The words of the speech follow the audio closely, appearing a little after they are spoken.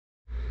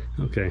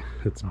Okay,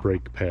 it's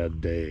brake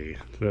pad day.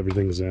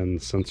 Everything's in,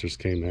 sensors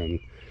came in.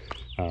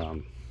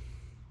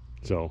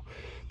 So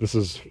this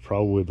is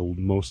probably the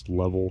most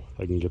level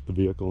I can get the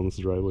vehicle in this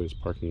driveway, is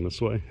parking this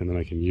way, and then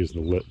I can use the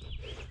lip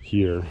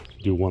here,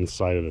 do one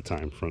side at a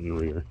time, front and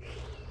rear,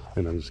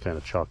 and then just kind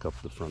of chalk up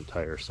the front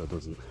tire so it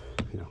doesn't,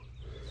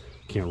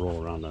 can't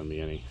roll around on me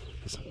any.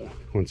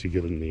 Once you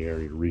get it in the air,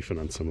 you're reefing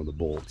on some of the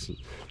bolts. You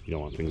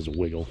don't want things to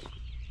wiggle.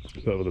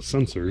 But with the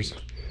sensors,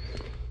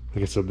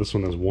 like I said, this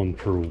one has one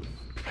per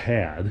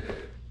pad.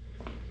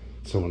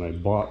 So when I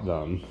bought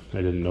them, I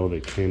didn't know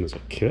they came as a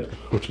kit,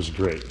 which is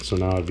great. So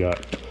now I've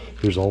got,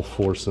 here's all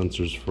 4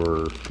 sensors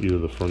for either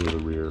the front or the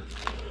rear.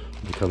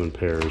 They come in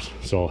pairs,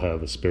 so I'll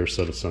have a spare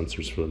set of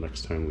sensors for the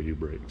next time we do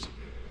brakes.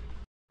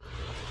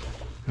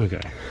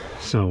 Okay,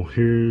 so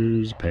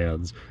here's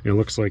pads. It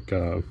looks like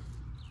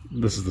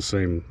this is the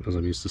same as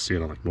I'm used to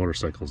seeing on like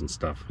motorcycles and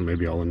stuff. And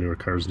maybe all the newer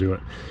cars do it,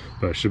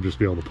 but I should just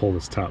be able to pull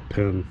this top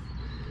pin,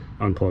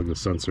 unplug the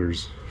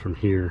sensors from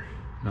here,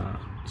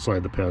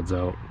 slide the pads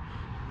out,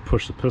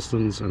 push the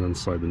pistons, and then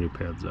slide the new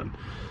pads in.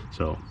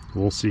 So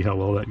we'll see how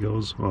well that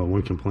goes.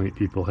 One complaint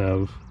people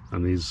have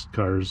on these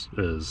cars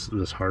is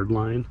this hard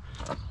line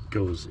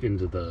goes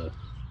into the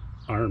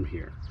arm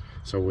here.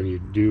 So when you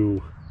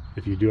do,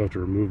 if you do have to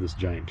remove this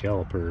giant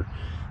caliper,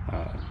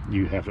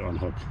 you have to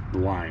unhook the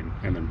line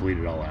and then bleed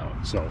it all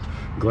out. So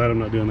I'm glad I'm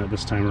not doing that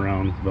this time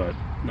around, but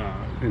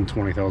in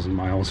 20,000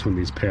 miles, when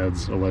these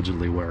pads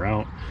allegedly wear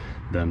out,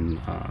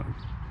 then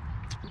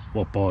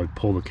we'll probably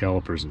pull the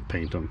calipers and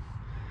paint them,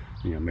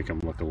 make them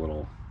look a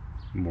little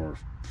more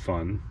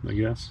fun, I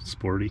guess,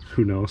 sporty,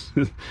 who knows.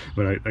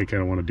 But I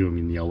kind of want to do them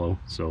in yellow,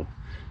 so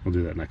we'll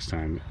do that next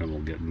time, and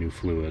we'll get new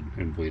fluid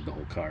and bleed the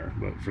whole car.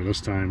 But for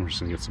this time, we're just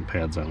gonna get some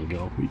pads on and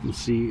go. You can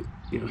see,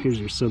 here's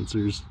your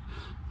sensors,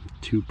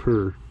 2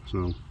 per,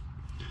 so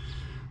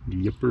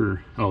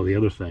yipper. Oh, the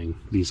other thing,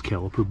 these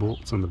caliper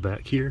bolts on the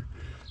back here,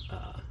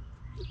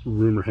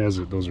 rumor has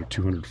it those are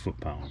 200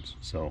 foot-pounds,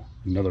 so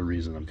another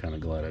reason I'm kind of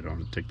glad I don't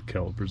have to take the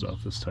calipers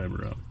off this time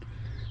around.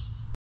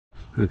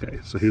 Okay,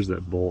 so here's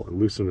that bolt. I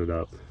loosen it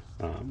up,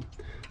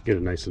 get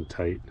it nice and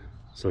tight,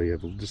 so you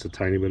have just a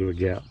tiny bit of a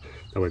gap.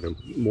 That way the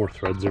more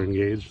threads are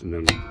engaged, and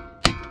then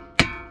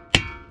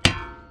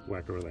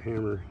whack over the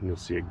hammer, and you'll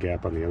see a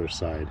gap on the other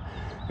side,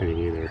 and you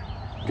can either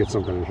get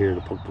something in here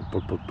to poke, poke,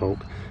 poke, poke,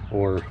 poke,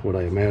 or what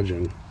I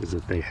imagine is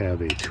that they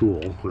have a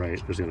tool,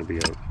 right? There's going to be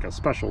a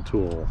special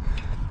tool,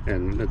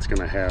 and it's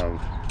going to have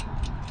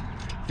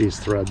these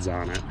threads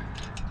on it,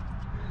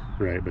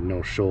 right, but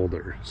no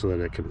shoulder, so that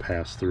it can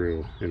pass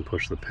through and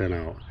push the pin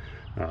out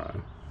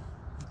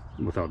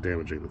without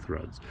damaging the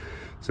threads.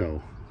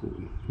 So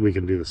we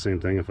can do the same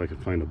thing if I can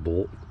find a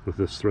bolt with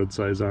this thread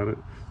size on it.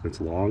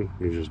 It's long,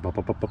 you just pop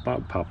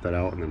that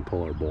out and then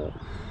pull our bolt.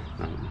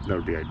 That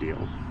would be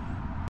ideal.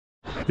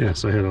 Yeah,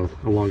 so I had a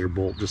longer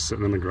bolt just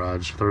sitting in the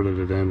garage, threaded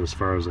it in as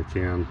far as I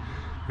can,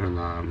 and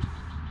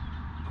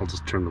I'll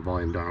just turn the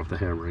volume down if the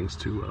hammering's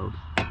too loud.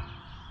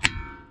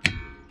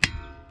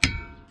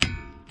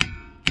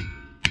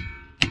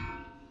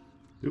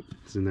 Oop,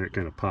 it's in there, it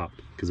kind of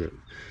popped because it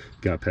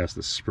got past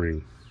the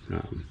spring.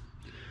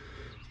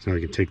 So now I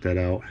can take that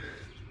out.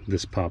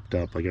 This popped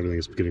up, like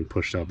everything's getting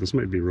pushed out. This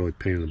might be a really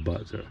pain in the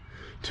butt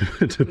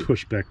to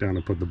push back down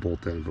and put the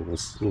bolt in, but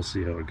we'll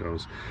see how it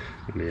goes.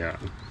 And yeah,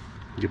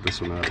 get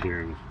this one out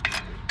here and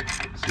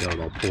see how it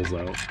all pulls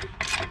out.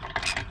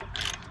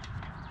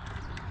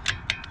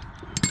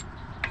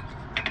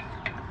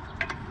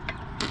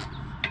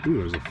 Ooh,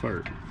 there's a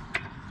fart.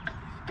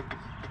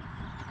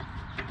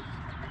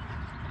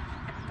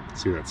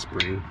 See that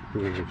spring?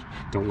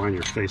 Don't line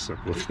your face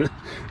up with it.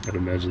 I'd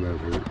imagine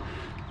that would hurt.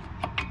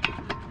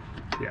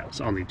 Yeah,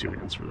 so I'll need 2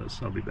 hands for this.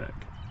 I'll be back.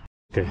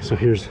 Okay, so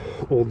here's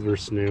old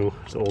versus new.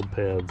 It's old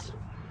pads,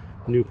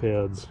 new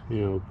pads,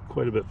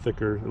 quite a bit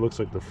thicker. It looks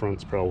like the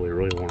fronts probably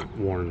really weren't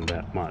worn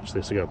that much.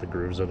 They still got the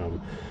grooves in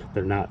them.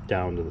 They're not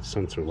down to the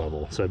sensor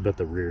level, so I bet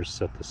the rears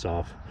set this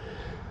off.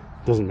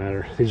 Doesn't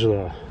matter. These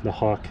are the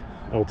Hawk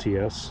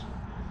LTS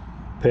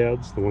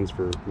pads, the ones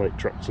for light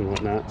trucks and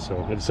whatnot,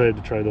 so I decided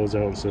to try those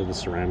out instead of the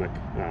ceramic.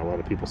 A lot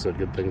of people said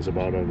good things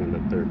about them and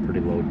that they're pretty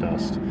low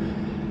dust.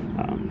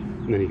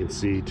 And then you can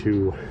see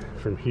too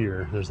from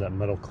here, there's that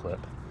metal clip,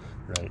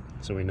 right?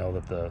 So we know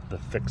that the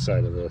thick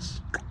side of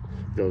this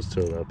goes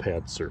to the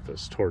pad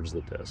surface towards the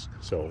disc.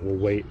 So we'll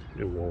wait. I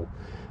don't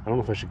know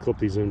if I should clip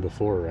these in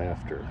before or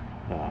after.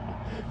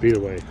 But either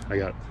way, I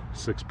got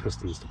 6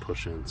 pistons to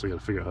push in, so I got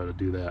to figure out how to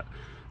do that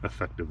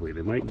effectively.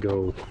 They might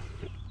go.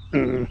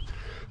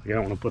 I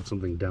don't want to put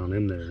something down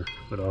in there,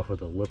 but off of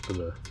the lip of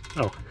the.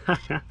 Oh,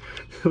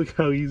 look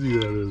how easy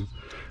that is.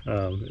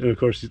 And of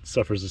course, it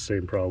suffers the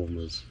same problem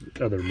as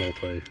other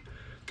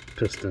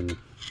multi-piston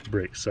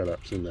brake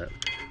setups, in that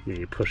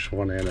you push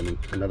one in and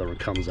another one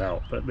comes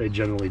out, but they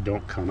generally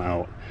don't come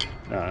out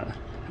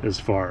as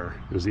far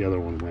as the other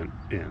one went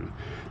in.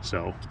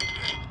 So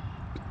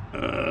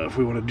if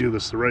we want to do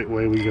this the right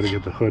way, we got to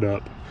get the hood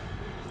up,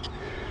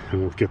 and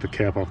we'll get the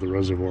cap off the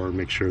reservoir and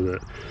make sure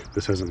that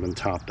this hasn't been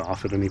topped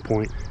off at any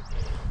point,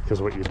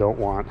 because what you don't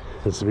want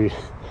is to be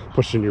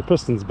pushing your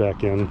pistons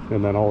back in,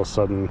 and then all of a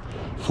sudden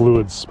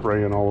fluid's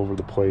spraying all over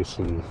the place,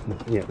 and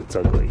yeah, it's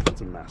ugly,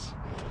 it's a mess.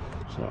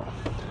 So,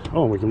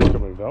 oh, we can look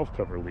at my valve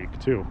cover leak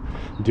too.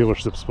 The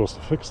dealership's supposed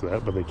to fix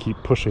that, but they keep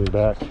pushing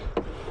back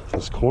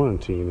this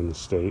quarantine in the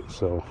state,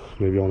 so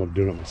maybe I'll end up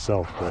doing it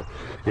myself. But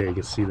yeah, you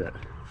can see that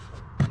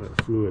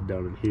fluid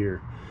down in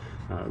here.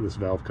 This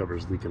valve cover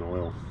is leaking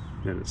oil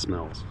and it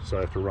smells, so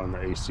I have to run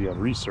the AC on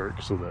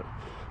recirc so that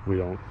we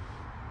don't,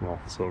 well,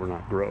 so we're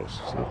not gross.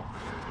 So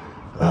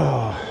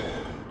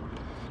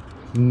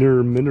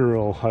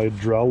mineral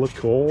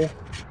hydraulic oil.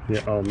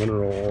 Yeah, oh,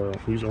 mineral oil.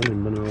 Use only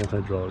mineral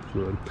hydraulic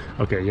fluid.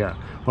 Okay, yeah,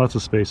 lots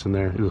of space in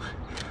there. Ugh.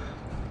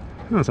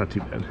 No, it's not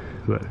too bad,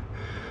 but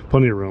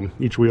plenty of room.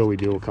 Each wheel we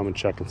do, we'll come and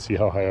check and see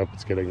how high up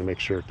it's getting to make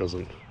sure it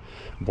doesn't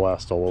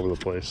blast all over the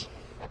place.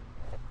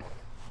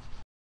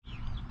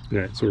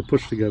 Yeah, so we're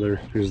pushed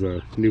together. Here's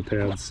the new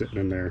pads sitting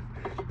in there.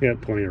 They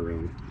had plenty of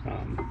room.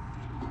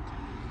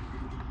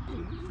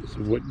 So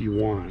what you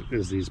want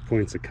is these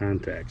points of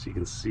contact. So you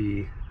can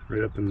see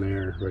right up in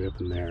there, right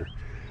up in there.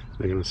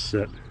 They're going to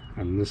sit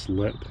on this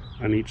lip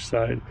on each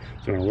side.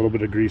 So a little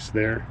bit of grease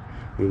there.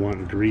 We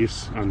want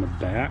grease on the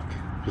back,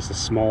 just a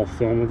small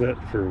film of it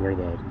for where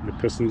the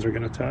pistons are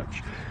going to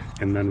touch.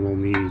 And then we'll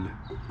need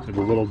a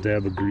little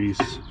dab of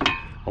grease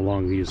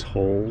along these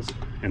holes,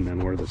 and then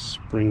where the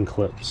spring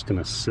clip's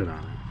going to sit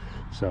on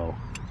it. So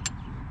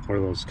where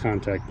those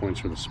contact points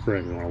for the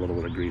spring, we want a little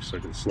bit of grease so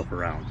it can slip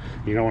around.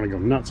 You don't want to go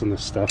nuts on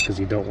this stuff because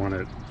you don't want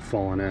it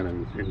falling in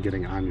and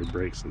getting on your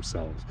brakes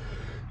themselves.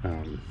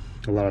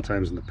 A lot of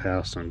times in the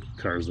past on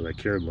cars that I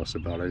cared less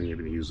about, I didn't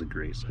even use the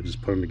grease. I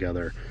just put them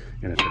together,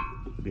 and if it,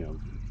 you know,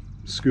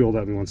 squealed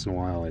at me once in a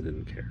while, I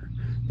didn't care.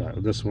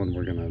 But this one,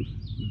 we're gonna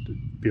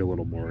be a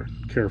little more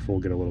careful,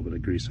 get a little bit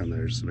of grease on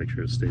there just to make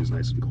sure it stays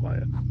nice and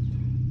quiet.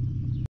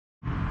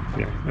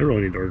 Yeah, I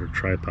really need to order a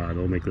tripod.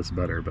 It'll make this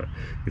better, but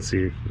you can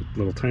see a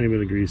little tiny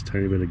bit of grease,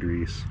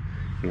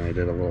 and I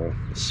did a little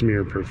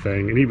smear per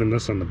thing. And even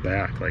this on the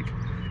back, like,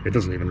 it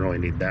doesn't even really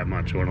need that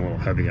much. I went a little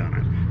heavy on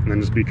it. And then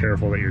just be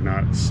careful that you're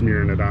not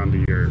smearing it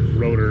onto your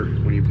rotor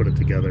when you put it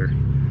together.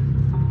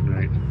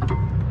 Right?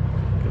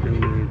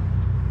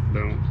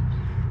 No.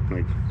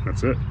 Like,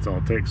 that's it. That's all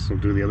it takes. So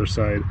do the other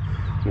side.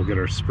 We'll get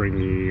our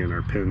springy and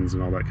our pins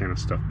and all that kind of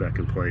stuff back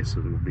in place,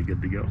 and we'll be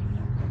good to go.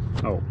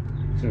 Oh,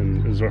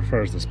 and as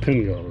far as this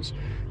pin goes,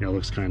 you know, it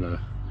looks kind of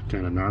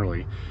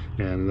gnarly,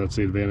 and that's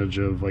the advantage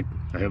of, like,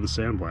 I have the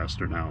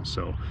sandblaster now,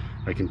 so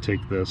I can take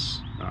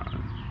this,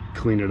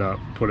 clean it up,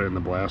 put it in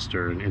the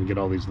blaster, and get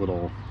all these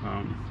little,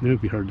 it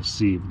would be hard to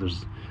see, but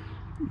there's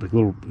like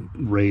little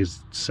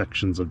raised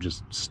sections of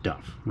just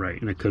stuff, right?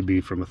 And it could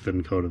be from a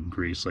thin coat of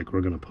grease like we're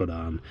going to put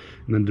on,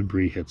 and then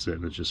debris hits it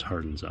and it just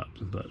hardens up.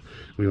 But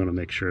we want to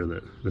make sure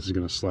that this is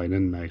going to slide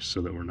in nice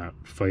so that we're not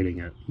fighting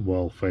it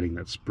while fighting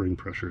that spring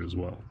pressure as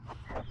well.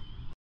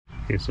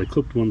 Okay, so I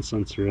clipped one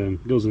sensor in.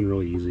 It goes in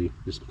really easy.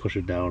 Just push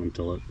it down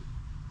until it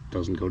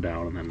doesn't go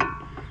down, and then,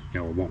 you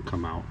know, it won't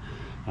come out.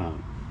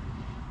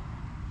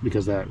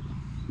 Because that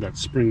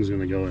spring's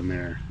going to go in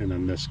there, and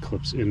then this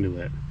clips into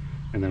it,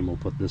 and then we'll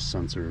put this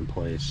sensor in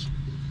place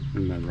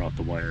and then route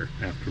the wire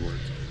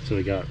afterwards. So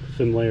we got a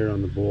thin layer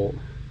on the bolt,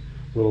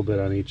 a little bit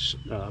on each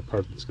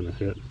part that's going to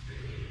hit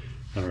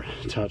or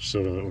touch,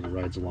 so that when it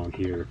rides along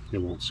here it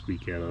won't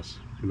squeak at us.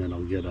 And then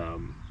I'll get a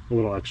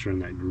little extra in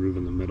that groove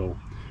in the middle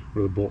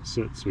where the bolt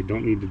sits. We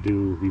don't need to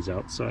do these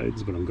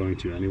outsides, but I'm going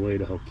to anyway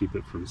to help keep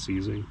it from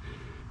seizing.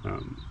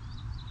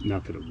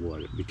 Not that it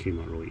would, it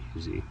came out really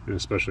easy, and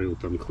especially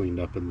with them cleaned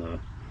up in the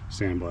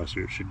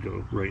sandblaster, it should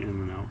go right in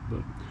and out.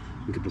 But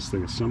we'll get this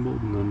thing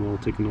assembled, and then we'll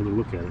take another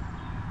look at it.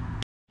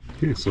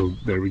 Okay, so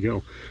there we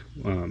go.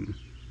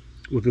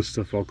 With this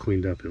stuff all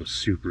cleaned up, it was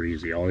super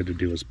easy. All I had to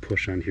do was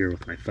push on here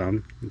with my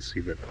thumb and see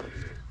that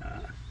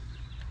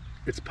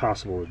it's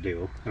possible to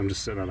do. I'm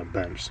just sitting on a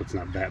bench, so it's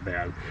not that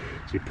bad.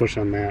 So you push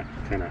on that,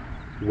 kind of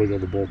wiggle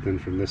the bolt in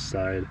from this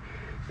side,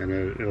 and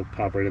it'll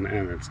pop right in the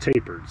end. It's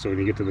tapered, so when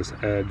you get to this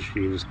edge,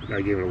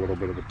 I gave it a little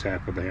bit of a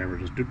tap with the hammer,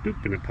 just doop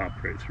doop, and it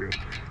popped right through.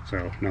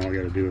 So now all I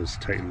got to do is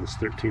tighten this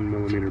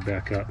 13mm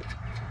back up.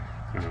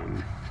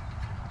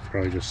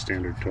 Probably just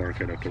standard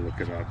torque. I'd have to look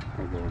it up.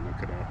 I'll go and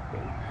look it up.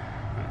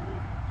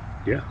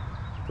 But yeah,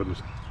 put the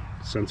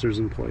sensors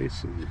in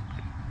place, and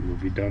we'll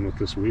be done with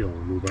this wheel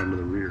and move on to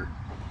the rear.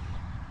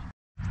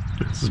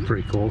 This is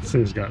pretty cool. This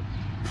thing's got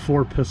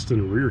 4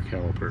 piston rear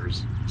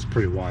calipers. It's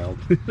pretty wild.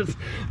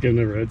 I've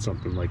never had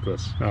something like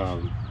this.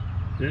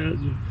 Yeah,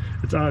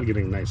 it's odd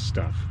getting nice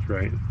stuff,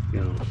 right? You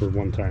know, for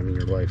one time in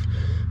your life.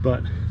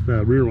 But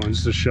the rear one,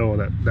 just to show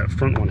that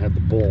front one had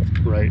the bolt,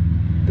 right,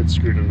 that's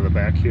screwed into the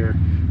back here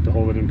to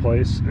hold it in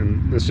place,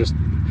 and this just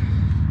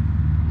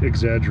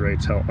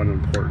exaggerates how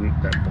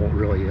unimportant that bolt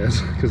really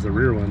is, because the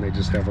rear one, they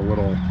just have a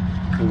little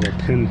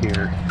pin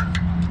here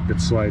that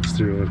slides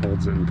through and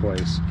holds it in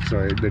place.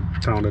 So they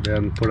pound it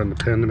in, put in the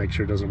pin to make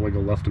sure it doesn't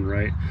wiggle left and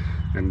right,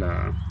 and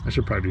I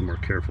should probably be more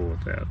careful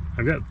with that.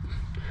 I've got,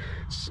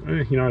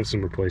 you know, I have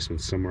some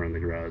replacements somewhere in the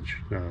garage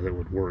that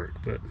would work,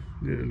 but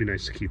it'd be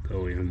nice to keep the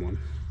OEM one.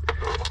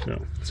 So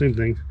same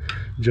thing,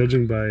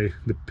 judging by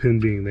the pin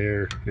being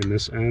there in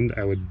this end,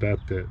 I would bet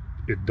that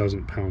it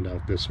doesn't pound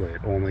out this way.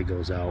 It only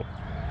goes out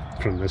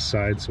from this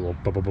side. So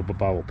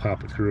we'll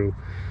pop it through,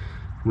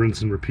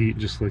 rinse and repeat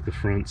just like the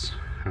fronts.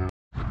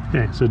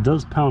 Okay, so it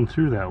does pound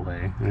through that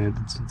way, and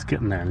it's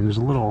getting there. And there's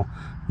a little,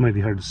 it might be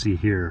hard to see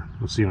here,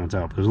 we'll see when it's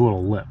out, but there's a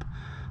little lip.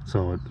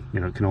 So it, you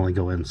know, it can only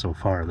go in so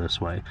far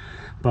this way.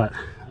 But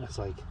it's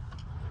like,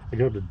 I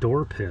got the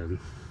door pin,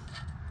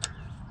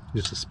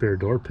 just a spare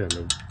door pin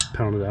to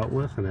pound it out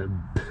with, and it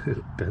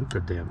bent the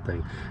damn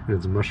thing, and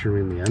it's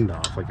mushrooming the end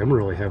off. Like, I'm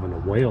really having a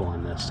whale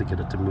on this to get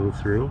it to move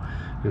through,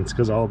 and it's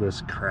because all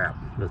this crap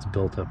that's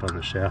built up on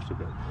the shaft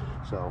of it.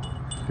 So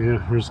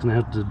yeah, we're just gonna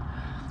have to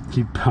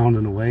keep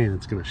pounding away, and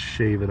it's gonna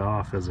shave it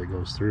off as it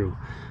goes through.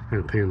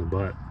 Kind of pain in the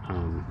butt.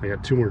 I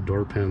got 2 more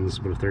door pins,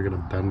 but if they're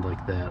gonna bend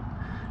like that,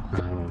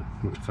 I'm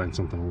gonna find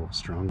something a little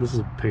strong. This is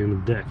a pain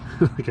in the dick.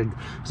 Like, I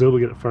was able to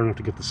get it far enough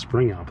to get the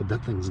spring out, but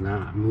that thing's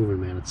not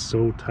moving, man. It's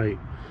so tight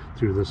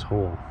through this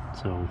hole.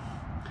 So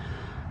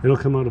it'll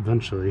come out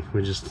eventually.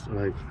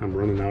 I'm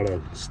running out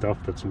of stuff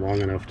that's long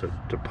enough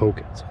to poke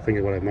it. So I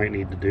think what I might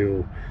need to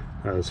do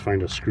is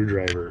find a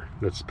screwdriver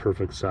that's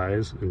perfect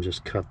size and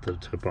just cut the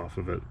tip off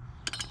of it.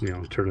 You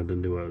know, turn it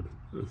into a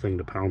thing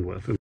to pound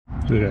with.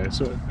 Okay,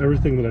 so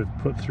everything that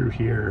I've put through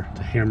here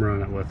to hammer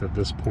on it with at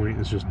this point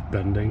is just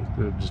bending.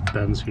 It just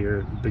bends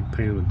here, big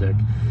pain in the dick.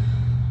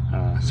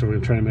 So we're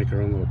gonna try and make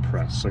our own little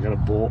press. So I got a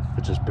bolt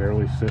that just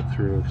barely fit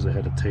through because I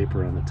had a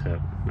taper on the tip.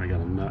 I got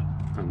a nut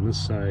on this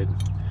side.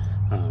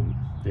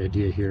 The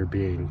idea here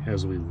being,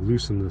 as we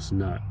loosen this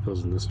nut, it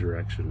goes in this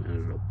direction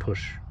and it'll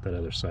push that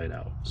other side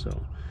out. So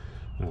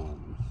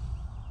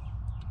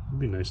it'd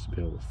be nice to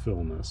be able to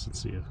film this and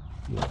see if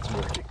it's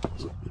working.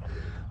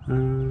 I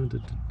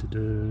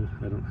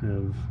don't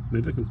have,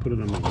 maybe I can put it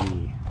on my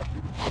knee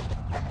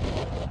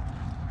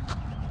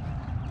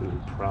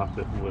and prop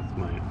it with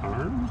my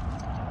arm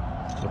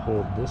to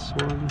hold this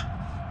one.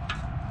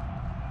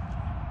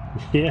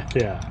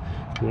 Yeah,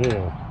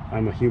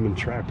 I'm a human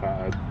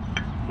tripod.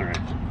 Alright,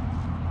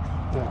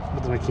 but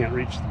then I can't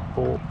reach the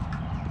bolt.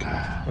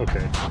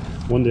 Okay,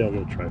 one day I'll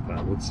get a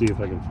tripod. Let's see if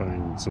I can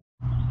find some.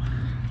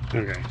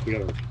 Okay, we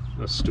got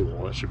a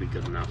stool, that should be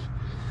good enough.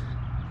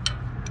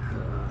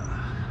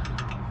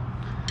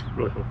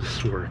 Really hope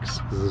this works.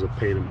 This is a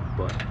pain in my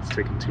butt. It's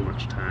taking too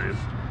much time.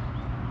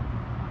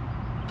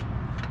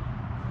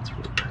 It's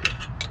really tight.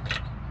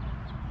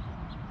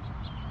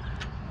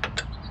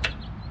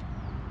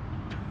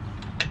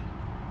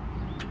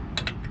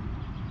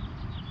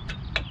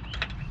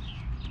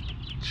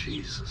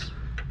 Jesus.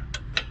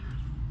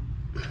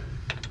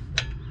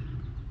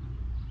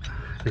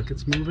 I think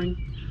it's moving.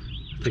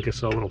 I think I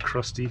saw a little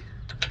crusty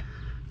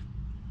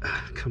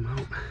come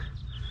out.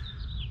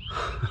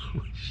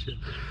 Holy shit.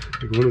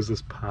 Like, when does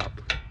this pop?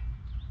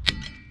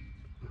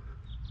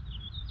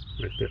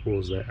 Right there. What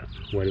was that?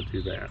 Why did it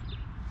do that?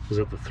 Was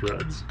that the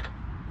threads?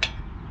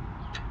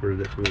 Or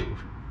did it move?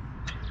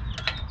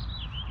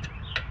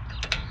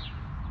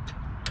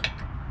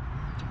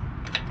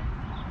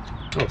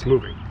 Oh, it's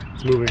moving.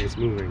 It's moving, it's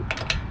moving.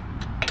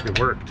 It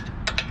worked.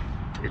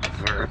 It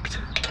worked.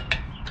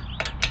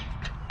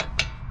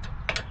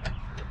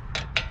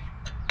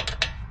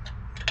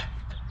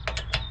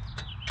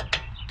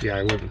 Yeah,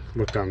 I went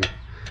and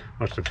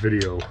watched a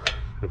video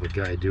of a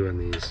guy doing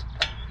these,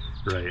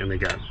 right, and they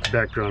got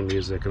background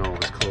music and all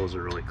his clothes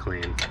are really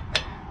clean.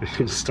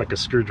 He just stuck a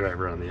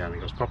screwdriver on the end and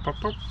he goes pop, pop,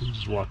 pop, and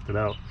just walked it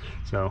out.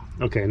 So,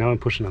 okay, now I'm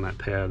pushing on that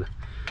pad.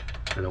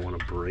 I don't want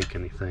to break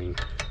anything.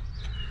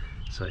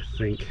 So I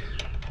think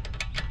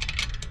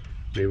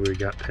maybe we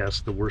got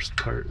past the worst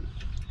part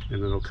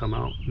and it'll come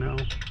out now,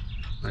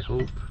 I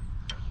hope.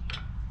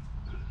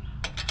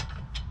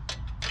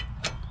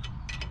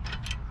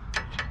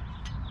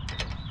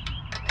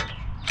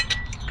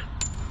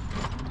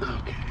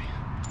 Okay.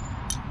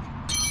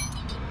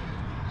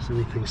 Does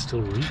anything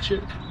still reach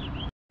it?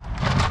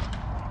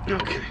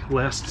 Okay,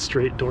 last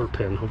straight door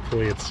pin.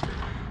 Hopefully it's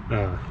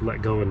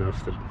let go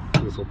enough that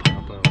this will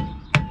pop out.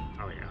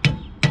 Oh yeah.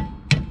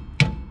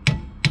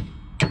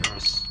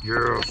 Yes,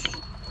 yes.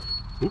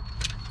 Oop,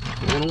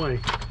 going away.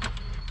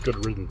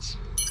 Good riddance.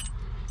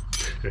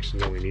 Actually,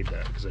 no, we need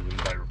that because I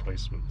didn't buy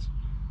replacements.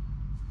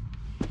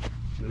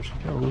 There she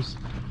goes.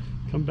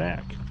 Come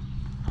back.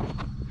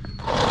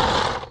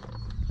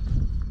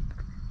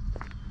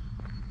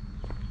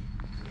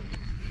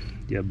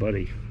 Yeah,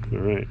 buddy. All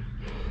right.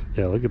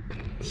 Yeah, look at,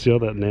 see all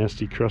that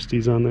nasty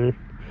crusties on there?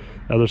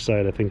 The other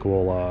side, I think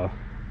we'll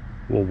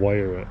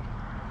wire it.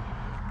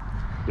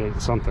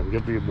 Get something.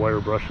 Get the wire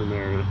brush in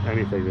there,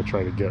 anything to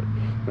try to get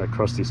that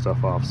crusty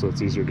stuff off, so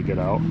it's easier to get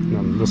out. And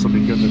then this will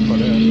be good to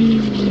put in.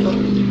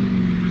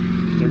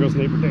 Oh, there goes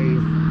neighbor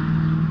Dave.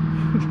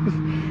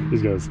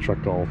 He's got his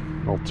truck all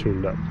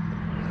tuned up.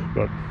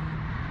 But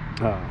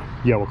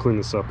yeah, we'll clean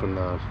this up in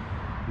the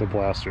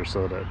blaster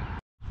so that.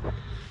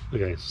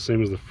 Okay,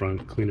 same as the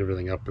front. Clean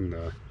everything up in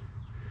the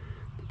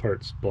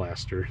parts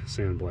blaster,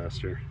 sand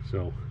blaster.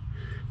 So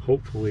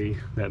hopefully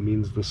that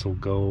means this will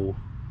go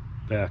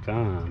back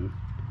on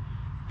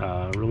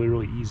really,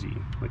 really easy,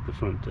 like the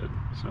front did.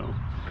 So,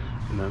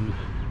 and then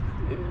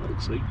it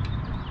looks like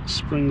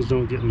springs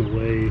don't get in the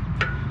way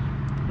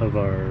of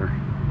our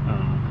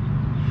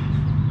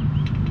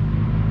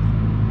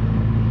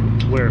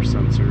wear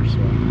sensor. So,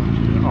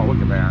 oh,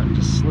 look at that, it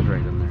just slid right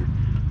in there.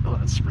 Oh,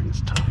 that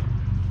spring's tough.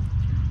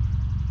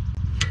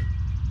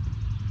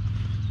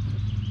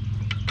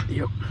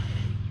 Yep.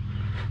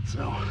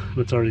 So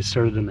it's already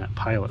started in that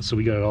pilot, so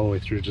we got it all the way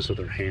through just with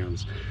our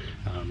hands.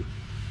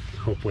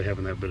 Hopefully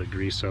having that bit of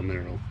grease on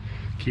there will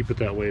keep it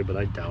that way, but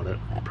I doubt it.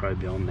 It'll probably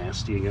be all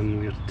nasty again when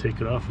we have to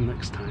take it off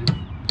next time.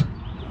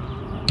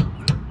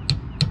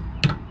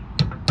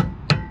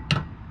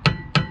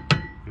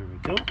 There we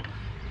go.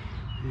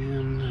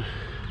 And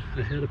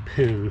I had a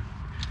pin.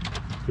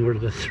 Where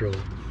did I throw it?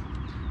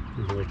 I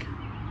was like,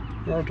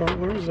 oh,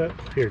 where is that?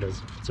 Here it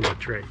is. It's in my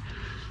tray.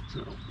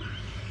 So,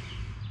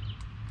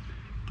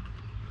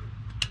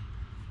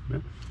 yeah,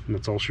 and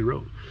that's all she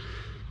wrote.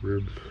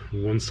 Rear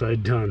one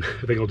side done.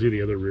 I think I'll do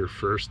the other rear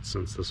first,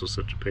 since this was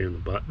such a pain in the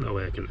butt. That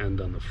way I can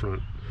end on the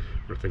front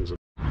where things. Oh,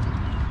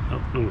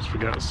 I almost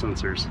forgot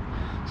sensors.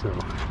 So,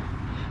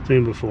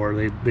 same before,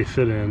 they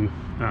fit in.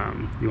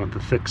 You want the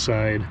thick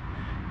side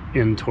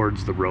in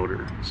towards the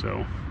rotor.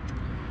 So,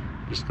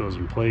 just goes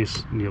in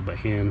place, kneel by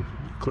hand,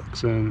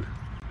 clicks in.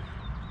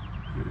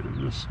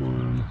 And this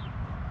one.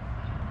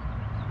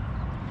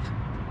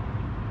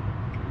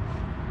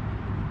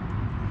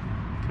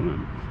 Come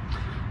on.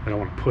 I don't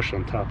want to push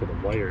on top of the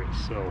wire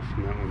itself,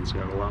 and that one's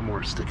got a lot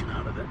more sticking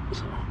out of it.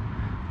 So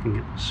I can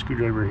get the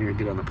screwdriver here,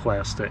 get on the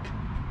plastic.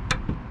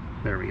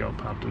 There we go,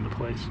 popped into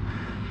place.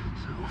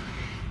 So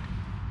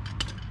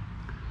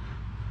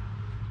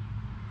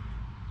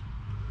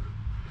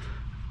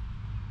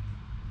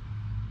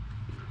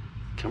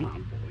come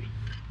on, boy.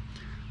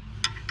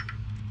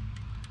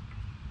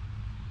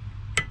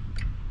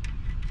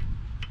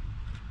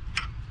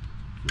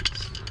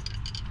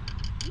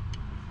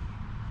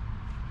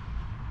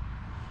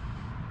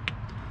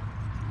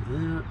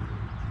 That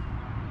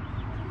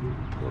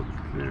plug,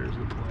 there's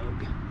the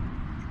plug.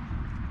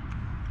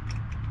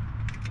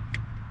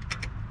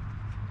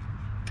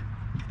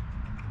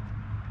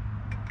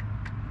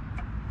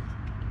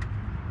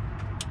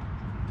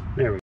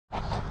 There we go.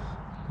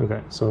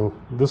 Okay, so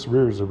this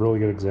rear is a really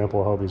good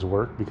example of how these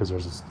work, because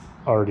there's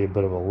already a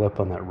bit of a lip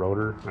on that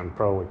rotor. I'm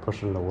probably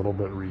pushing it a little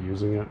bit,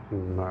 reusing it,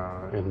 and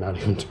not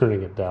even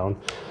turning it down,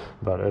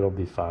 but it'll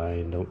be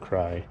fine, don't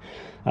cry.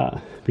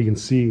 But you can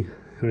see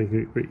right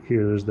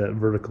here, there's that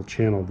vertical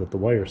channel that the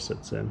wire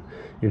sits in,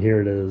 and here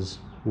it is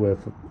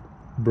with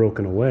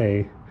broken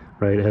away,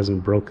 right? It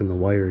hasn't broken the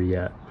wire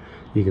yet.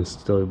 You can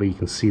still, but you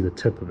can see the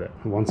tip of it.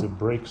 Once it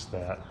breaks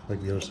that,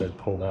 like the other side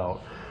pulled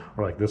out,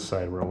 or like this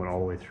side where it went all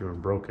the way through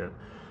and broke it,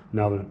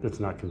 now that it's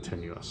not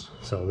continuous.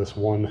 So this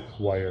one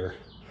wire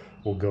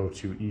will go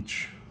to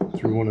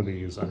through one of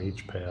these on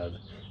each pad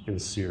in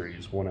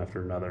series, one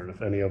after another, and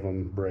if any of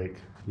them break,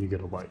 you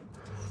get a light.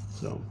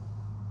 So,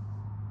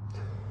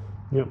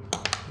 yep.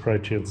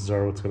 Probably chances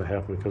are what's going to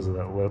happen because of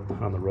that lip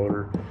on the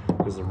rotor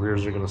is the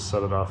rears are going to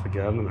set it off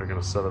again, and they're going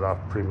to set it off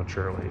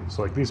prematurely.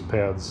 So like these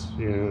pads,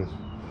 you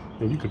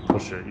could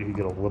push it, you could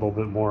get a little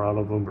bit more out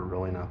of them, but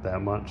really not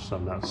that much. So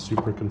I'm not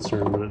super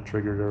concerned that it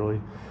triggered early,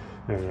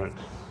 and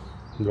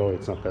really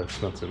it's not that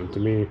expensive. And to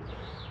me,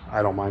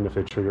 I don't mind if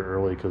they trigger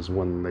early, because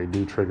when they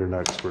do trigger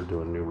next, we're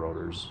doing new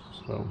rotors.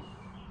 So